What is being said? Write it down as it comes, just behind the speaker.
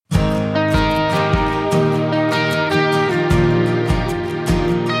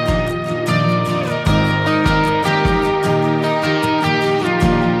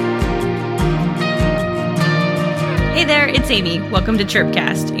it's Amy. Welcome to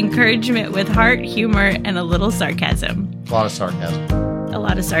Chirpcast. Encouragement with heart, humor, and a little sarcasm. A lot of sarcasm. A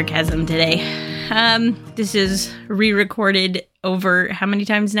lot of sarcasm today. This is re-recorded over how many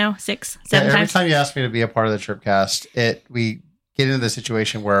times now? 6, 7 times? Every time you ask me to be a part of the Chirpcast, we get into the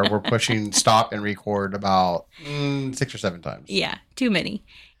situation where we're pushing stop and record about 6 or 7 times. Yeah, too many.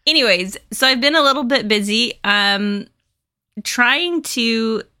 Anyways, so I've been a little bit busy trying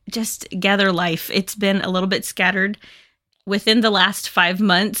to just gather life. It's been a little bit scattered. Within the last 5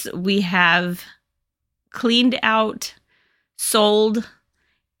 months, we have cleaned out, sold,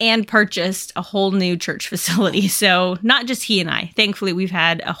 and purchased a whole new church facility. So not just he and I. Thankfully, we've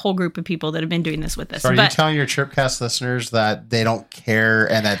had a whole group of people that have been doing this with us. So are you telling your Chirpcast listeners that they don't care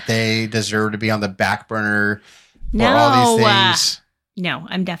and that they deserve to be on the back burner for all these things? No,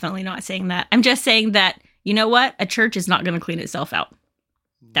 I'm definitely not saying that. I'm just saying that, you know what? A church is not going to clean itself out.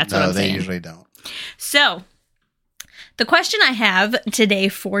 That's what I'm saying. No, they usually don't. So the question I have today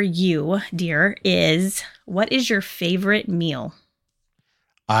for you, dear, is what is your favorite meal?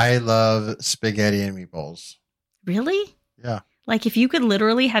 I love spaghetti and meatballs. Really? Yeah. Like if you could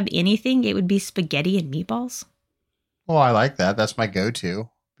literally have anything, it would be spaghetti and meatballs? Well, I like that. That's my go-to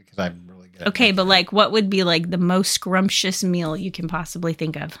because I'm really good at Okay, but like what would be like the most scrumptious meal you can possibly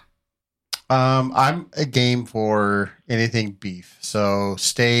think of? I'm a game for anything beef. So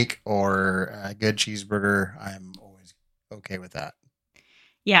steak or a good cheeseburger, I'm always okay with that.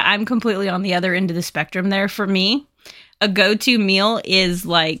 Yeah, I'm completely on the other end of the spectrum there. For me, a go-to meal is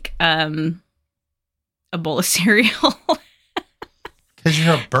like a bowl of cereal. Because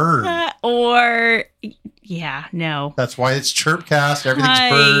you're a bird. No. That's why it's Chirpcast. Everything's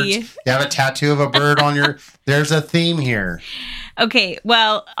birds. You have a tattoo of a bird on your... There's a theme here. Okay,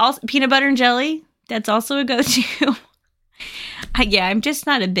 well, also, peanut butter and jelly, that's also a go-to. I'm just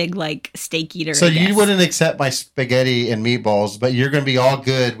not a big, like, steak eater, So you wouldn't accept my spaghetti and meatballs, but you're going to be all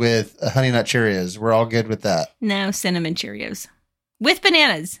good with Honey Nut Cheerios. We're all good with that. No, cinnamon Cheerios. With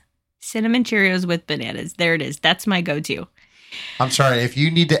bananas. Cinnamon Cheerios with bananas. There it is. That's my go-to. I'm sorry. If you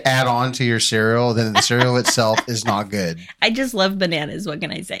need to add on to your cereal, then the cereal itself is not good. I just love bananas. What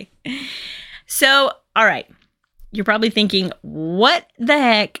can I say? So, all right. You're probably thinking, what the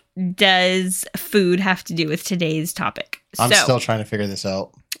heck does food have to do with today's topic? I'm still trying to figure this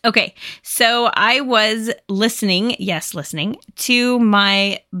out. Okay. So I was listening to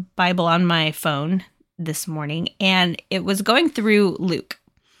my Bible on my phone this morning, and it was going through Luke.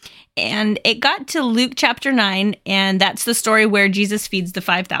 And it got to Luke chapter 9, and that's the story where Jesus feeds the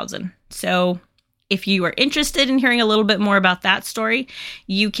 5,000. So if you are interested in hearing a little bit more about that story,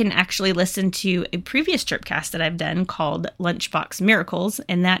 you can actually listen to a previous Chirpcast that I've done called Lunchbox Miracles,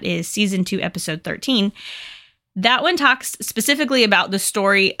 and that is season 2, episode 13. That one talks specifically about the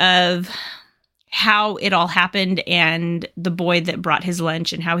story of how it all happened and the boy that brought his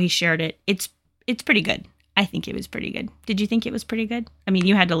lunch and how he shared it. It's pretty good. I think it was pretty good. Did you think it was pretty good? I mean,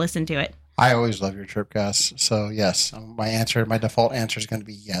 you had to listen to it. I always love your Chirpcast. So yes, my default answer is going to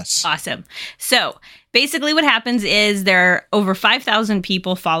be yes. Awesome. So basically what happens is there are over 5,000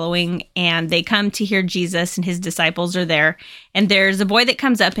 people following, and they come to hear Jesus, and his disciples are there. And there's a boy that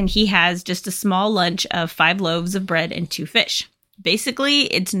comes up, and he has just a small lunch of 5 loaves of bread and 2 fish. Basically,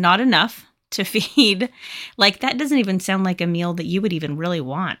 it's not enough to feed. Like, that doesn't even sound like a meal that you would even really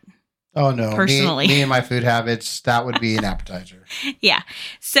want. Oh, no. Personally. Me and my food habits, that would be an appetizer. Yeah.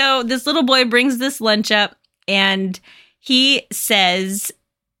 So this little boy brings this lunch up, and he says,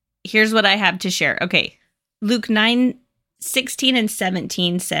 here's what I have to share. Okay. Luke 9:16 and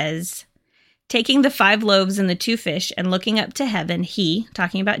 17 says, taking the 5 loaves and the 2 fish and looking up to heaven, he,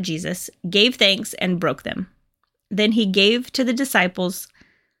 talking about Jesus, gave thanks and broke them. Then he gave to the disciples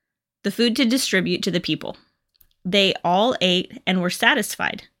the food to distribute to the people. They all ate and were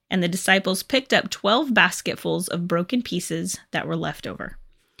satisfied. And the disciples picked up 12 basketfuls of broken pieces that were left over.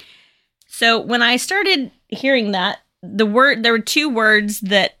 So when I started hearing that, there were 2 words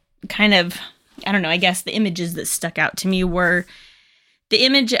that kind of, I don't know, I guess the images that stuck out to me were the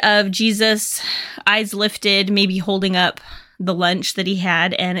image of Jesus, eyes lifted, maybe holding up the lunch that he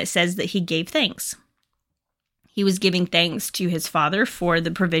had, and it says that he gave thanks. He was giving thanks to his Father for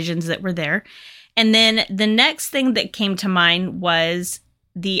the provisions that were there. And then the next thing that came to mind was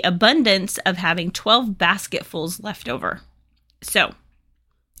the abundance of having 12 basketfuls left over. So,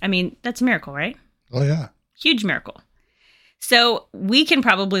 I mean, that's a miracle, right? Oh, yeah. Huge miracle. So we can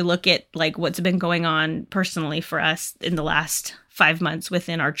probably look at like what's been going on personally for us in the last 5 months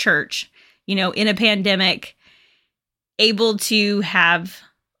within our church. You know, in a pandemic, able to have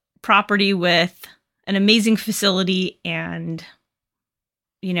property with an amazing facility and,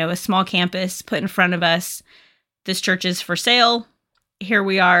 you know, a small campus put in front of us, this church is for sale. Here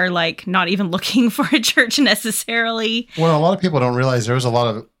we are, like, not even looking for a church necessarily. Well, a lot of people don't realize there was a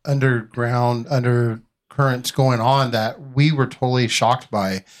lot of undercurrents going on that we were totally shocked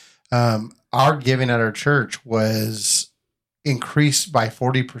by. Our giving at our church was increased by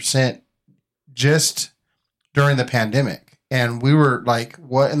 40% just during the pandemic. And we were like,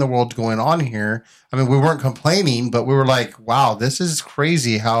 what in the world's going on here? I mean, we weren't complaining, but we were like, wow, this is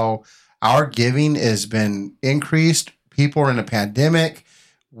crazy how our giving has been increased. People are in a pandemic.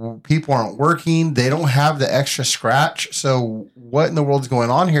 People aren't working. They don't have the extra scratch. So what in the world's going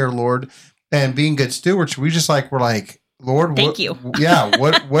on here, Lord? And being good stewards, we're like, Lord, thank you. Yeah.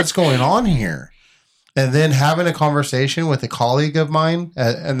 What's going on here? And then having a conversation with a colleague of mine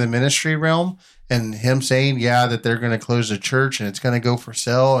in the ministry realm, and him saying, yeah, that they're going to close the church and it's going to go for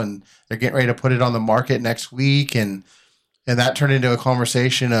sale and they're getting ready to put it on the market next week. And that turned into a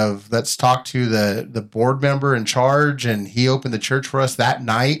conversation of, let's talk to the board member in charge. And he opened the church for us that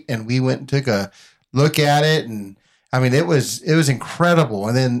night. And we went and took a look at it. And I mean, it was incredible.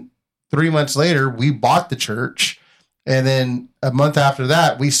 And then 3 months later, we bought the church. And then a month after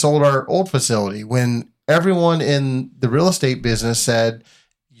that, we sold our old facility when everyone in the real estate business said,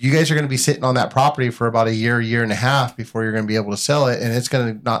 you guys are going to be sitting on that property for about a year and a half before you're going to be able to sell it. And it's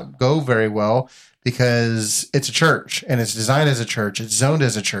going to not go very well because it's a church and it's designed as a church. It's zoned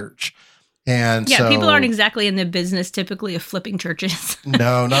as a church. And yeah, people aren't exactly in the business typically of flipping churches.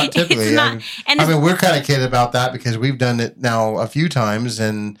 No, not typically. I mean, we're kind of kidding about that because we've done it now a few times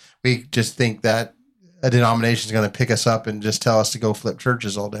and we just think that a denomination is going to pick us up and just tell us to go flip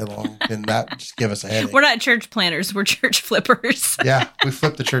churches all day long. And that just give us a headache. We're not church planners. We're church flippers. Yeah. We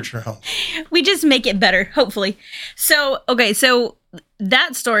flip the church around. We just make it better, hopefully. So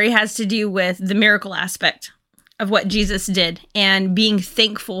that story has to do with the miracle aspect of what Jesus did and being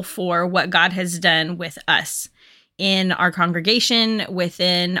thankful for what God has done with us in our congregation,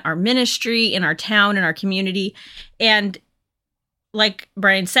 within our ministry, in our town, in our community. And like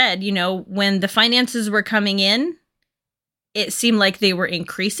Brian said, when the finances were coming in, it seemed like they were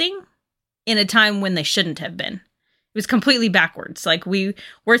increasing in a time when they shouldn't have been. It was completely backwards. Like we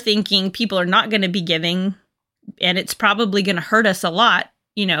were thinking people are not going to be giving and it's probably going to hurt us a lot,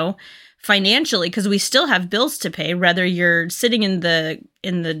 financially, because we still have bills to pay, whether you're sitting in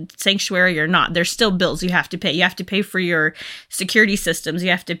the sanctuary or not. There's still bills you have to pay. You have to pay for your security systems.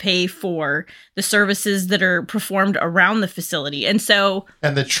 You have to pay for the services that are performed around the facility. And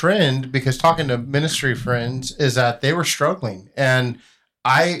the trend, because talking to ministry friends, is that they were struggling. And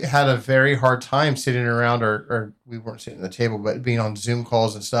I had a very hard time sitting around, or we weren't sitting at the table, but being on Zoom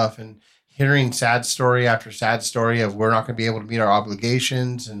calls and stuff and hearing sad story after sad story of we're not going to be able to meet our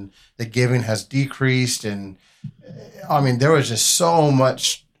obligations and the giving has decreased. And I mean, there was just so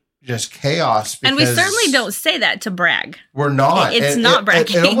much just chaos. And we certainly don't say that to brag. We're not. It's not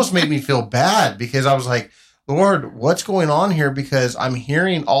bragging. It almost made me feel bad because I was like, Lord, what's going on here? Because I'm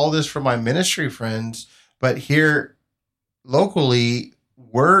hearing all this from my ministry friends, but here locally,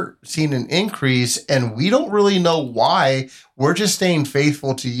 we're seeing an increase and we don't really know why. We're just staying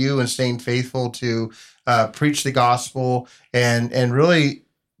faithful to you and staying faithful to preach the gospel and really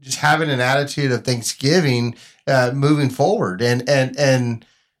just having an attitude of thanksgiving moving forward. And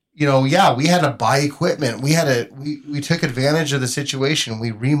we had to buy equipment. We took advantage of the situation.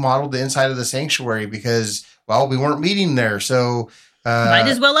 We remodeled the inside of the sanctuary because, we weren't meeting there. So might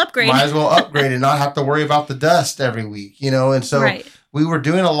as well upgrade. And not have to worry about the dust every week, and so right. We were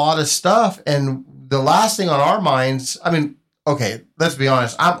doing a lot of stuff. And the last thing on our minds, I mean, okay, let's be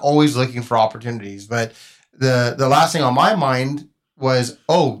honest. I'm always looking for opportunities, but the last thing on my mind was,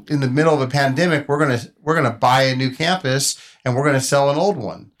 in the middle of a pandemic, we're gonna buy a new campus and we're gonna sell an old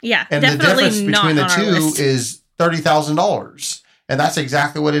one. Yeah, and the difference between the two is $30,000, and that's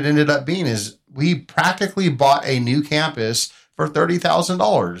exactly what it ended up being. Is we practically bought a new campus for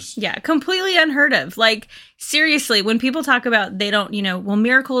 $30,000. Yeah, completely unheard of. Like, seriously, when people talk about they don't,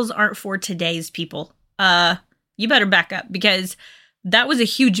 miracles aren't for today's people. You better back up because that was a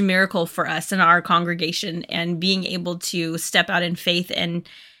huge miracle for us in our congregation and being able to step out in faith and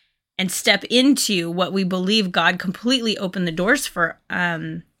step into what we believe God completely opened the doors for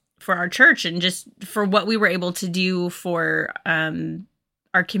our church and just for what we were able to do for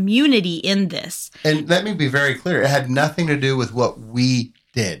our community in this. And let me be very clear. It had nothing to do with what we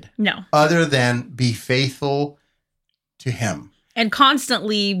did. No. Other than be faithful to him. And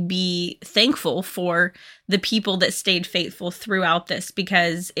constantly be thankful for the people that stayed faithful throughout this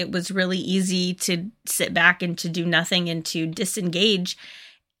because it was really easy to sit back and to do nothing and to disengage.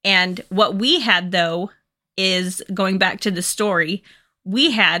 And what we had, though, is going back to the story,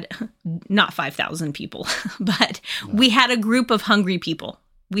 we had not 5,000 people, but we had a group of hungry people.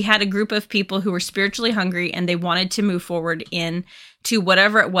 We had a group of people who were spiritually hungry, and they wanted to move forward into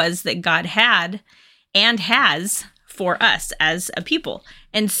whatever it was that God had and has for us as a people.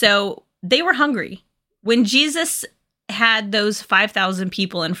 And so they were hungry. When Jesus had those 5,000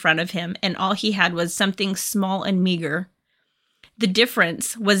 people in front of him, and all he had was something small and meager, the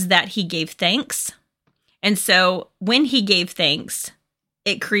difference was that he gave thanks. And so when he gave thanks,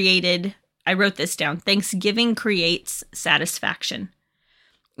 it created, I wrote this down, thanksgiving creates satisfaction.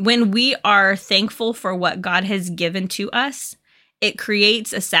 When we are thankful for what God has given to us, it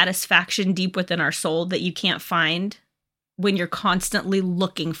creates a satisfaction deep within our soul that you can't find when you're constantly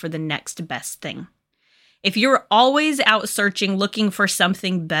looking for the next best thing. If you're always out searching, looking for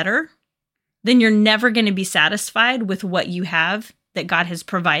something better, then you're never going to be satisfied with what you have that God has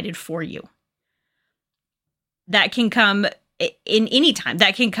provided for you. That can come in any time.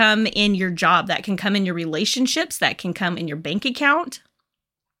 That can come in your job. That can come in your relationships. That can come in your bank account.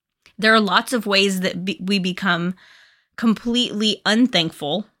 There are lots of ways that we become completely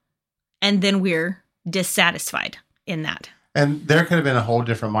unthankful, and then we're dissatisfied in that. And there could have been a whole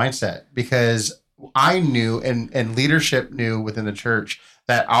different mindset, because I knew and leadership knew within the church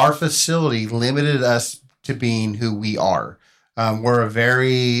that our facility limited us to being who we are. We're a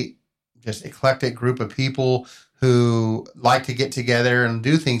very just eclectic group of people who like to get together and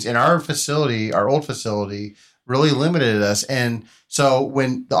do things. In our facility, our old facility, really limited us. And so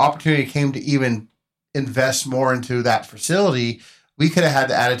when the opportunity came to even invest more into that facility, we could have had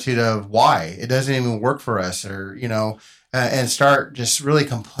the attitude of why it doesn't even work for us, or, and start just really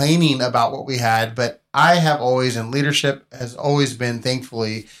complaining about what we had. But I have always, and leadership has always been,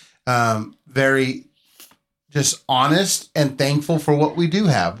 thankfully, very just honest and thankful for what we do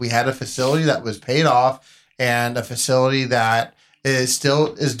have. We had a facility that was paid off, and a facility that is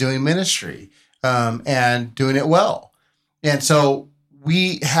doing ministry, and doing it well. And so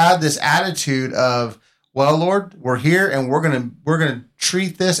we had this attitude of, well, Lord, we're here, and we're gonna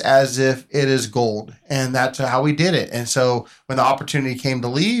treat this as if it is gold, and that's how we did it. And so when the opportunity came to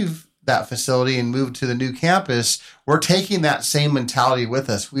leave that facility and move to the new campus, we're taking that same mentality with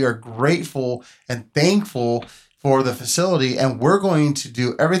us. We are grateful and thankful for the facility, and we're going to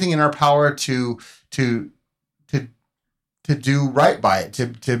do everything in our power to do right by it,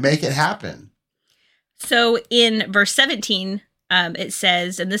 to make it happen. So in verse 17, it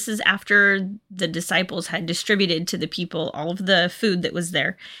says, and this is after the disciples had distributed to the people all of the food that was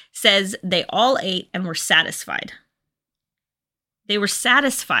there, says they all ate and were satisfied. They were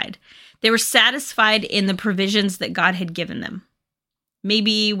satisfied. They were satisfied in the provisions that God had given them.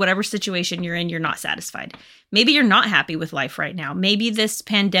 Maybe whatever situation you're in, you're not satisfied. Maybe you're not happy with life right now. Maybe this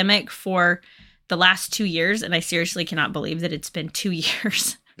pandemic for the last 2 years, and I seriously cannot believe that it's been 2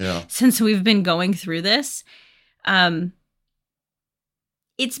 years since we've been going through this.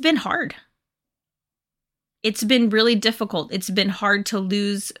 It's been hard. It's been really difficult. It's been hard to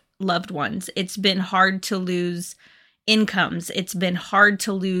lose loved ones. It's been hard to lose incomes. It's been hard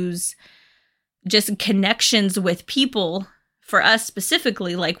to lose just connections with people. For us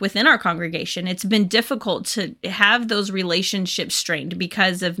specifically, like within our congregation, it's been difficult to have those relationships strained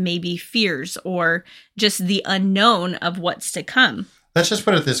because of maybe fears or just the unknown of what's to come. Let's just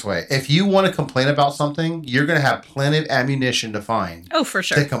put it this way. If you want to complain about something, you're going to have plenty of ammunition to find. Oh, for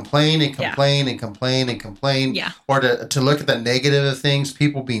sure. To complain and complain and complain and complain. Yeah. Or to look at the negative of things,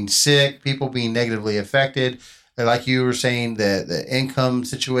 people being sick, people being negatively affected. Like you were saying, the income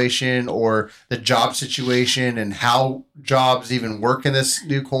situation or the job situation, and how jobs even work in this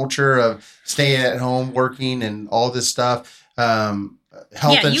new culture of staying at home, working, and all this stuff. Health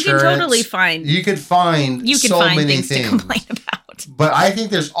insurance. You can totally find. You could find so many things to complain about. But I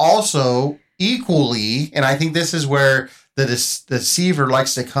think there's also equally, and I think this is where the deceiver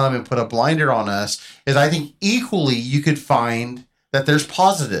likes to come and put a blinder on us, is I think equally you could find that there's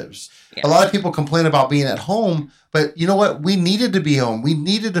positives. Yeah. A lot of people complain about being at home, but you know what? We needed to be home. We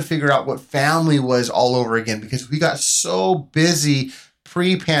needed to figure out what family was all over again, because we got so busy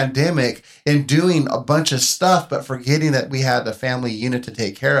pre-pandemic in doing a bunch of stuff, but forgetting that we had a family unit to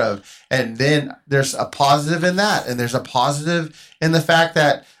take care of. And then there's a positive in that. And there's a positive in the fact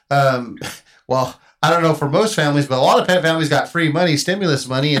that, well, I don't know for most families, but a lot of families got free money, stimulus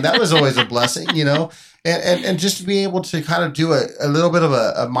money, and that was always a blessing, and just to be able to kind of do a little bit of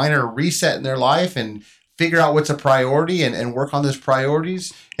a minor reset in their life and figure out what's a priority and work on those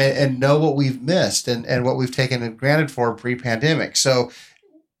priorities and know what we've missed and what we've taken granted for pre-pandemic. So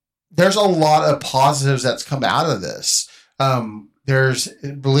there's a lot of positives that's come out of this.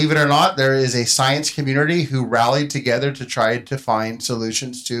 believe it or not, there is a science community who rallied together to try to find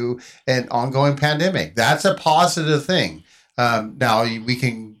solutions to an ongoing pandemic. That's a positive thing. Now we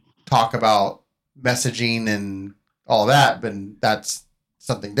can talk about messaging and all that, but that's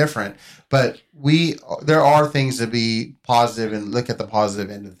something different. But there are things to be positive and look at the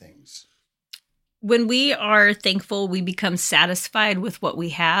positive end of things. When we are thankful, we become satisfied with what we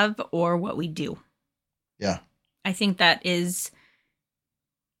have or what we do. Yeah. I think that is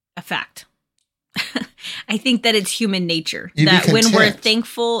a fact. I think that it's human nature that when we're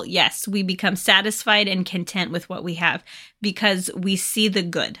thankful, yes, we become satisfied and content with what we have because we see the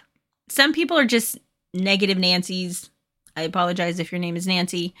good. Some people are just negative Nancy's. I apologize if your name is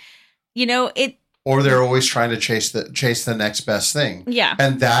Nancy. Or they're always trying to chase the next best thing. Yeah.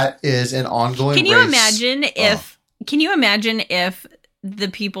 And that is an ongoing Can you imagine if the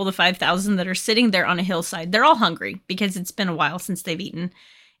people, the 5,000 that are sitting there on a hillside, they're all hungry because it's been a while since they've eaten.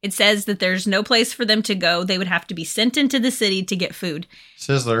 It says that there's no place for them to go. They would have to be sent into the city to get food.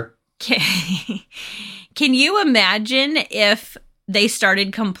 Sizzler. Can you imagine if they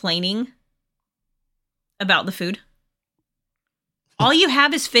started complaining about the food? All you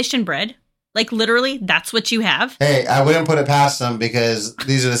have is fish and bread. Like, literally, that's what you have. Hey, I wouldn't put it past them because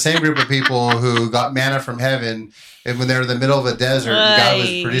these are the same group of people who got manna from heaven. And when they're in the middle of a desert, God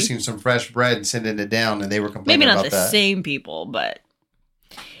was producing some fresh bread and sending it down, and they were complaining about that. Maybe not the same people, but...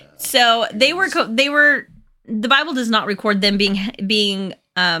 So they were, the Bible does not record them being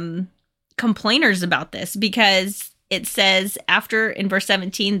complainers about this because it says in verse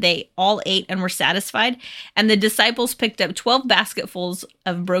 17, they all ate and were satisfied. And the disciples picked up 12 basketfuls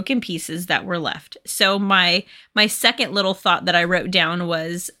of broken pieces that were left. So my second little thought that I wrote down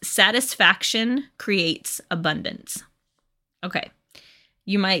was satisfaction creates abundance. Okay.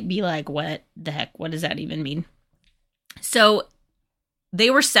 You might be like, what the heck? What does that even mean? So they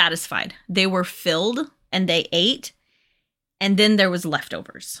were satisfied. They were filled and they ate. And then there was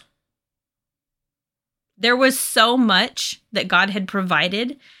leftovers. There was so much that God had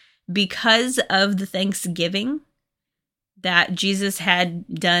provided because of the Thanksgiving that Jesus had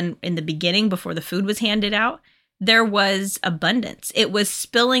done in the beginning before the food was handed out. There was abundance. It was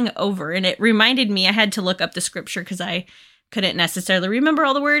spilling over. And it reminded me, I had to look up the scripture because I couldn't necessarily remember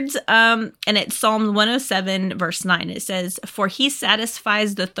all the words. And it's Psalm 107, verse 9. It says, "For he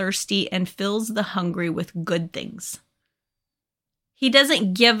satisfies the thirsty and fills the hungry with good things." He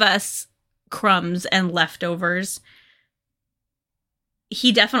doesn't give us crumbs and leftovers.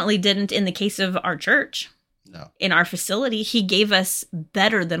 He definitely didn't in the case of our church. No. In our facility, he gave us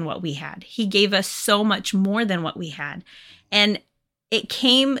better than what we had. He gave us so much more than what we had. And it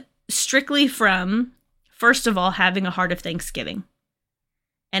came strictly from, first of all, having a heart of thanksgiving.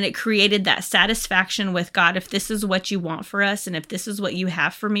 And it created that satisfaction with God. If this is what you want for us, and if this is what you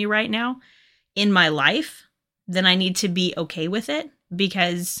have for me right now in my life, then I need to be okay with it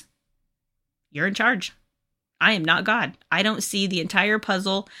because you're in charge. I am not God. I don't see the entire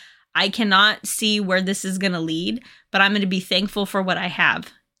puzzle. I cannot see where this is going to lead, but I'm going to be thankful for what I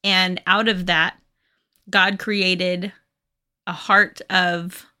have. And out of that, God created a heart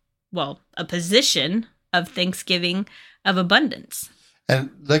of, a position of thanksgiving, of abundance. And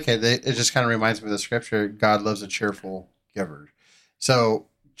look at it, it just kind of reminds me of the scripture, God loves a cheerful giver. So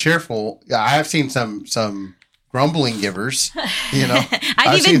cheerful, I have seen some grumbling givers,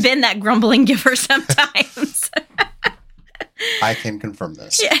 I've even been that grumbling giver sometimes. I can confirm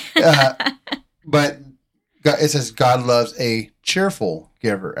this. Yeah. But it says God loves a cheerful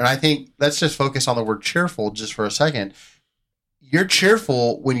giver. And I think let's just focus on the word cheerful just for a second. You're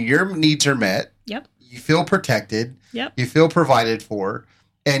cheerful when your needs are met. Yep. You feel protected. Yep. You feel provided for.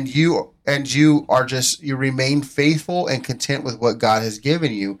 And you remain faithful and content with what God has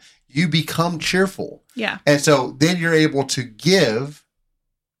given you. You become cheerful. Yeah. And so then you're able to give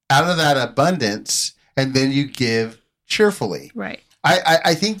out of that abundance, and then you give cheerfully. Right.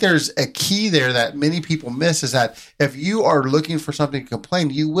 I think there's a key there that many people miss is that if you are looking for something to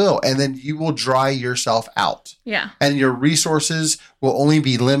complain, you will, and then you will dry yourself out. Yeah. And your resources will only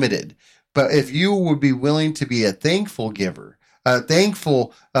be limited. But if you would be willing to be a thankful giver, a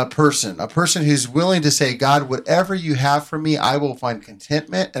thankful person, a person who's willing to say, God, whatever you have for me, I will find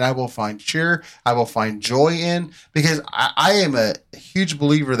contentment and I will find cheer. I will find joy in, because I am a huge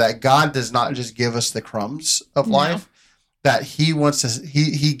believer that God does not just give us the crumbs of life, that he wants to,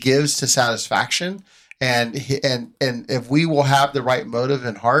 he gives to satisfaction. And if we will have the right motive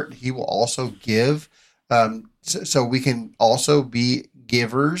and heart, he will also give, so we can also be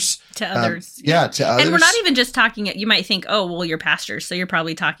givers to others. To others. And we're not even just talking, you might think, oh, well, you're pastors, so you're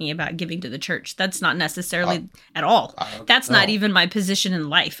probably talking about giving to the church. That's not necessarily at all. That's not even my position in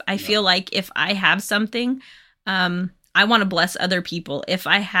life. I feel like if I have something, I want to bless other people. If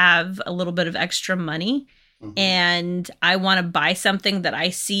I have a little bit of extra money, and I want to buy something that I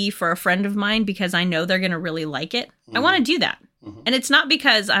see for a friend of mine because I know they're going to really like it, I want to do that. And it's not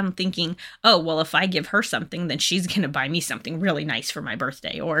because I'm thinking, oh, well, if I give her something, then she's going to buy me something really nice for my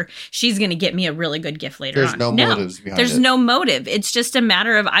birthday, or she's going to get me a really good gift later on. There's no motives behind it. There's no motive. It's just a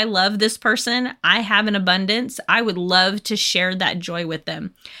matter of, I love this person. I have an abundance. I would love to share that joy with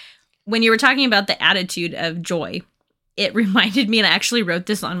them. When you were talking about the attitude of joy, it reminded me, and I actually wrote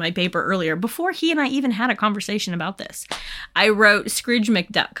this on my paper earlier, before he and I even had a conversation about this. I wrote Scrooge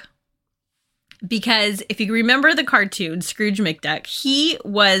McDuck. Because if you remember the cartoon, Scrooge McDuck, he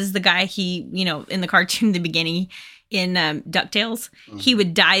was the guy in the cartoon in the beginning in DuckTales, he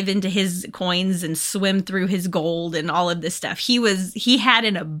would dive into his coins and swim through his gold and all of this stuff. He had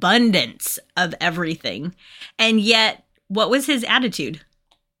an abundance of everything. And yet, what was his attitude?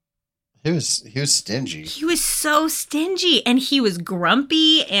 He was stingy. He was so stingy, and he was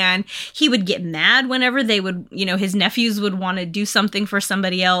grumpy, and he would get mad whenever they would, his nephews would want to do something for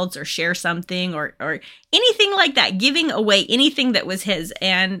somebody else or share something or anything like that, giving away anything that was his.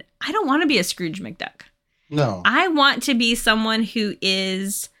 And I don't want to be a Scrooge McDuck. No. I want to be someone who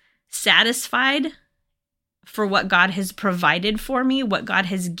is satisfied for what God has provided for me, what God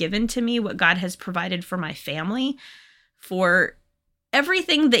has given to me, what God has provided for my family, for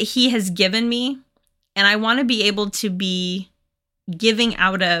everything that he has given me. And I want to be able to be giving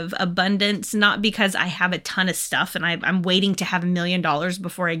out of abundance, not because I have a ton of stuff and I'm waiting to have $1 million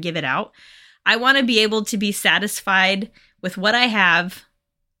before I give it out. I want to be able to be satisfied with what I have,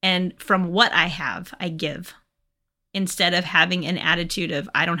 and from what I have, I give, instead of having an attitude of,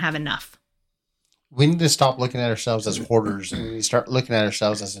 I don't have enough. We need to stop looking at ourselves as hoarders, and we need to start looking at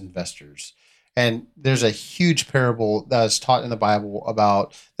ourselves as investors. And there's a huge parable that is taught in the Bible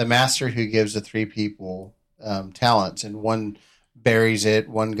about the master who gives the 3 people talents, and one buries it,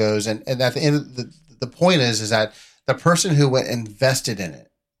 one goes. And at the end, the point is that the person who went invested in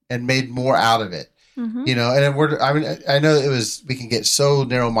it and made more out of it, and I know we can get so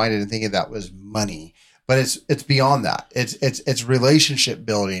narrow-minded and thinking that was money, but it's beyond that. It's relationship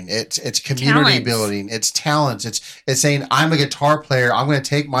building. It's community building. It's talents. It's saying, I'm a guitar player. I'm going to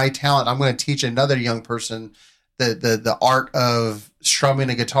take my talent. I'm going to teach another young person the art of strumming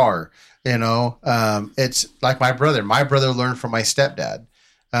a guitar. It's like my brother. My brother learned from my stepdad.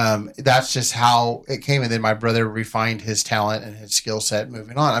 That's just how it came. And then my brother refined his talent and his skill set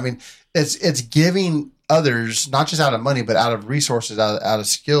moving on. I mean, it's giving others, not just out of money, but out of resources, out of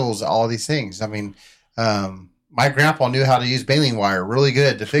skills, all these things. I mean, my grandpa knew how to use baling wire really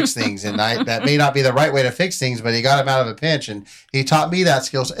good to fix things. And that may not be the right way to fix things, but he got him out of a pinch, and he taught me that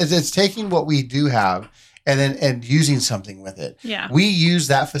skill. It's taking what we do have and using something with it. Yeah. We use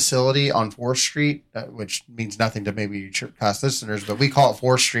that facility on 4th Street, which means nothing to maybe your past listeners, but we call it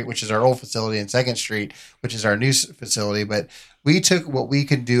 4th Street, which is our old facility, and 2nd Street, which is our new facility. But we took what we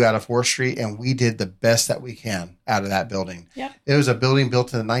could do out of 4th Street, and we did the best that we can out of that building. Yeah. It was a building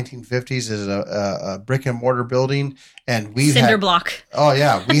built in the 1950s. It was a brick and mortar building, and we cinder block. Oh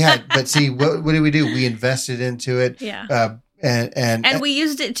yeah, we had. But see, what did we do? We invested into it. Yeah. And we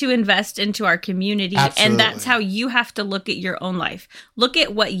used it to invest into our community. Absolutely. And that's how you have to look at your own life. Look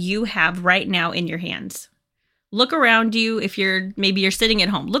at what you have right now in your hands. Look around you. If you're sitting at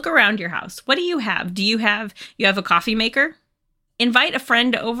home, look around your house. What do you have? You have a coffee maker? Invite a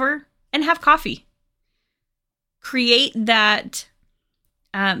friend over and have coffee. Create that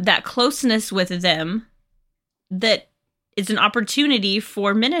closeness with them that is an opportunity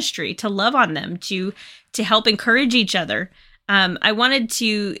for ministry, to love on them, to help encourage each other. I wanted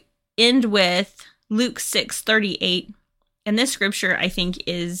to end with Luke 6:38, and this scripture I think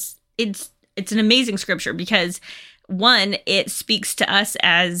it's an amazing scripture because, one, it speaks to us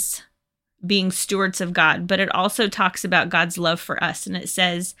as being stewards of God, but it also talks about God's love for us, and it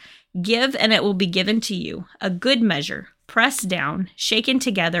says, "Give and it will be given to you, a good measure, pressed down, shaken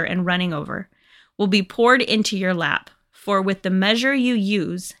together, and running over, will be poured into your lap. For with the measure you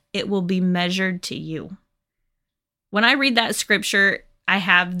use, it will be measured to you." When I read that scripture, I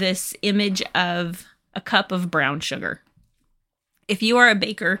have this image of a cup of brown sugar. If you are a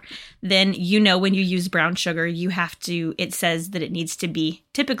baker, then when you use brown sugar, it says that it needs to be,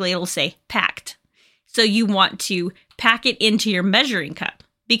 typically it'll say packed. So you want to pack it into your measuring cup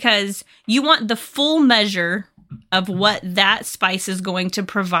because you want the full measure of what that spice is going to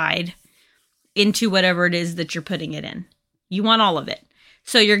provide into whatever it is that you're putting it in. You want all of it.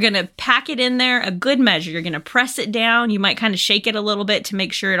 So you're going to pack it in there, a good measure. You're going to press it down. You might kind of shake it a little bit to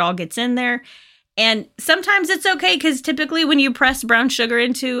make sure it all gets in there. And sometimes it's okay because typically when you press brown sugar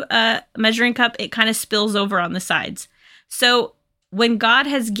into a measuring cup, it kind of spills over on the sides. So when God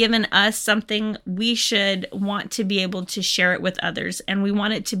has given us something, we should want to be able to share it with others. And we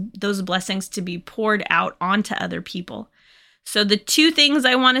want those blessings to be poured out onto other people. So the two things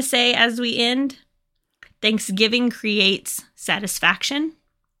I want to say as we end, Thanksgiving creates satisfaction,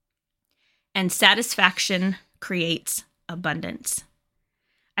 and satisfaction creates abundance.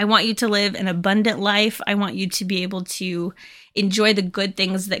 I want you to live an abundant life. I want you to be able to enjoy the good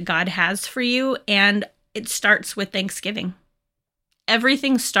things that God has for you, and it starts with Thanksgiving.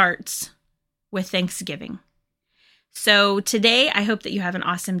 Everything starts with Thanksgiving. So today, I hope that you have an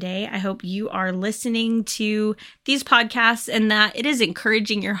awesome day. I hope you are listening to these podcasts and that it is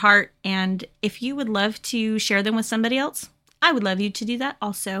encouraging your heart. And if you would love to share them with somebody else, I would love you to do that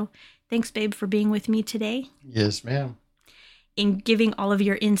also. Thanks, babe, for being with me today. Yes, ma'am. In giving all of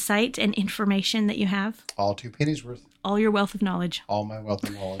your insight and information that you have. All 2 pennies worth. All your wealth of knowledge. All my wealth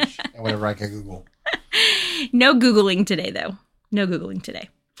of knowledge. And whatever I can Google. No Googling today, though. No Googling today.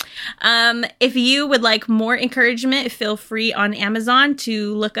 If you would like more encouragement, feel free on Amazon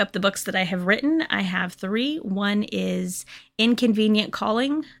to look up the books that I have written. I have 3. One is Inconvenient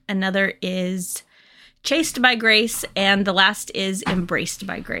Calling. Another is Chased by Grace. And the last is Embraced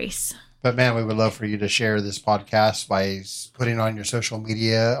by Grace. But man, we would love for you to share this podcast by putting on your social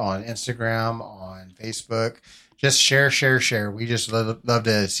media, on Instagram, on Facebook. Just share. We just love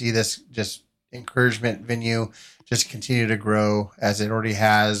to see this just encouragement venue just continue to grow as it already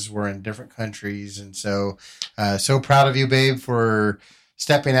has. We're in different countries. And so proud of you, babe, for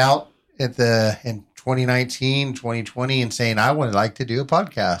stepping out in 2019, 2020 and saying, I would like to do a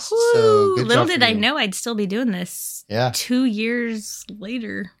podcast. Woo, so good little job did for I you. know I'd still be doing this 2 years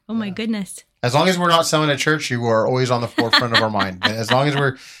later. Oh my goodness. As long as we're not selling a church, you are always on the forefront of our mind. As long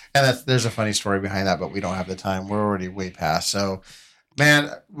as there's a funny story behind that, but we don't have the time. We're already way past. So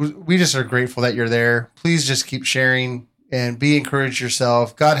man, we just are grateful that you're there. Please just keep sharing and be encouraged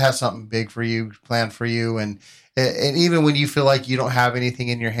yourself. God has something big for you, planned for you. And even when you feel like you don't have anything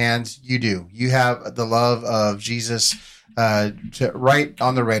in your hands, you do. You have the love of Jesus right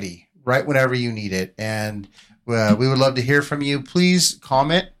on the ready, right whenever you need it. And we would love to hear from you. Please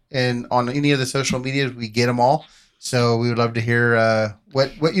comment on any of the social medias. We get them all. So we would love to hear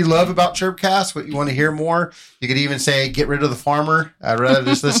what you love about Chirpcast, what you want to hear more. You could even say, get rid of the farmer. I'd rather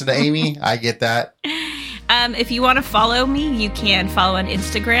just listen to Amy. I get that. If you want to follow me, you can follow on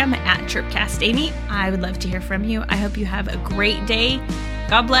Instagram at ChirpcastAmy. I would love to hear from you. I hope you have a great day.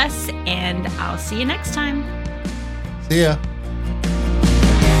 God bless, and I'll see you next time. See ya.